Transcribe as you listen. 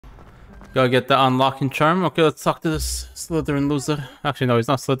Gotta get the unlocking charm. Okay, let's talk to this Slytherin loser. Actually, no, he's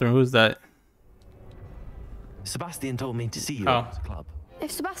not Slytherin. Who's that? Sebastian told me to see you Oh. at the club.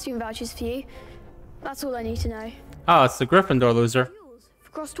 If Sebastian vouches for you, that's all I need to know. Oh, it's the Gryffindor loser. Duels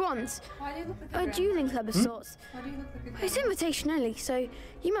for crossed wands. Why do you look like A dueling club of sorts. Why do you look like a It's invitation only, so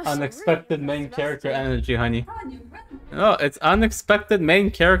you must... Unexpected main character energy, honey. Come on, you run. No, it's unexpected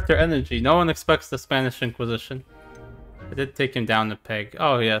main character energy. No one expects the Spanish Inquisition. I did take him down a peg.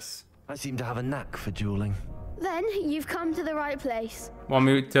 Oh, yes. I seem to have a knack for dueling. Then you've come to the right place.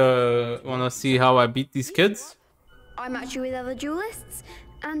 Wanna see how I beat these kids? I match you with other duelists,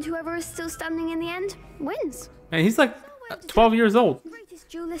 and whoever is still standing in the end wins. And he's like 12 years old. Greatest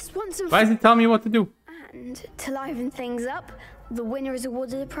duelist once and Why is he telling me what to do? And to liven things up, the winner is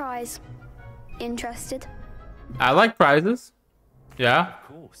awarded a prize. Interested? I like prizes. Yeah. Of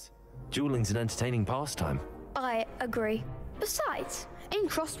course. Dueling's an entertaining pastime. I agree. Besides, in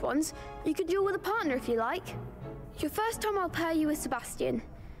crossed ones, you could duel with a partner if you like. Your first time I'll pair you with Sebastian.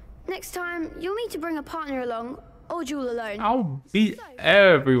 Next time, you'll need to bring a partner along, or duel alone. I'll beat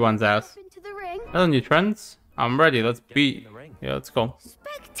everyone's ass. Into the ring. Hello, new trends. I'm ready. Let's beat. in the ring. Yeah, let's go.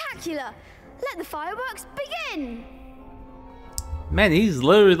 Spectacular! Let the fireworks begin! Man, he's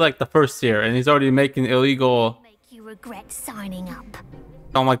literally like the first year, and he's already making illegal. Make you regret signing up.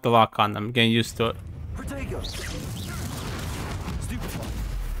 Don't like the lock on them. Getting used to it. Protego. Stupefy.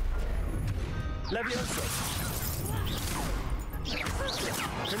 Levioso.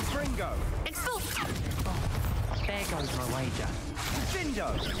 Confringo. Expulse! There goes my wager. Findo.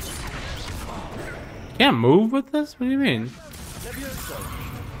 Can't move with this? What do you mean? Levioso.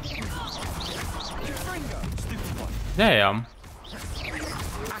 Confringo. Stupefy. Damn.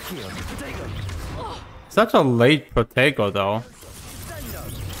 Accio. Protego. Such a late Protego, though.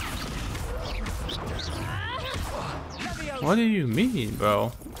 What do you mean,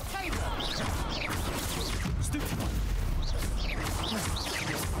 bro?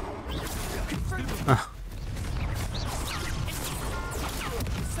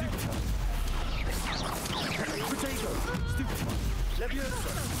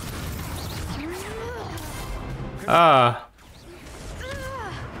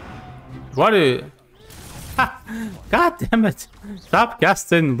 What is... God damn it. Stop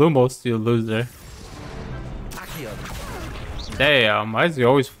casting Lumos, you loser. Damn, why is he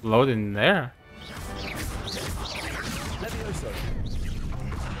always floating there?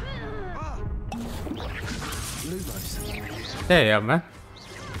 Damn, man.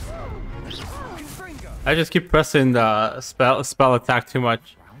 I just keep pressing the spell attack too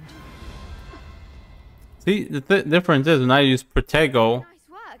much. See, the difference is when I use Protego, Nice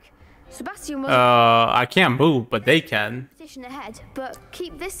work. Sebastian was I can't move, but they can. competition ahead, but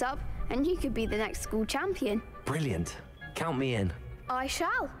keep this up and you could be the next school champion. Brilliant. Count me in. I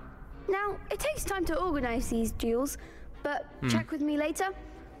shall. Now, it takes time to organize these duels, but check with me later.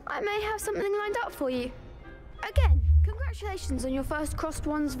 I may have something lined up for you. Again, congratulations on your first crossed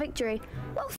ones victory. Well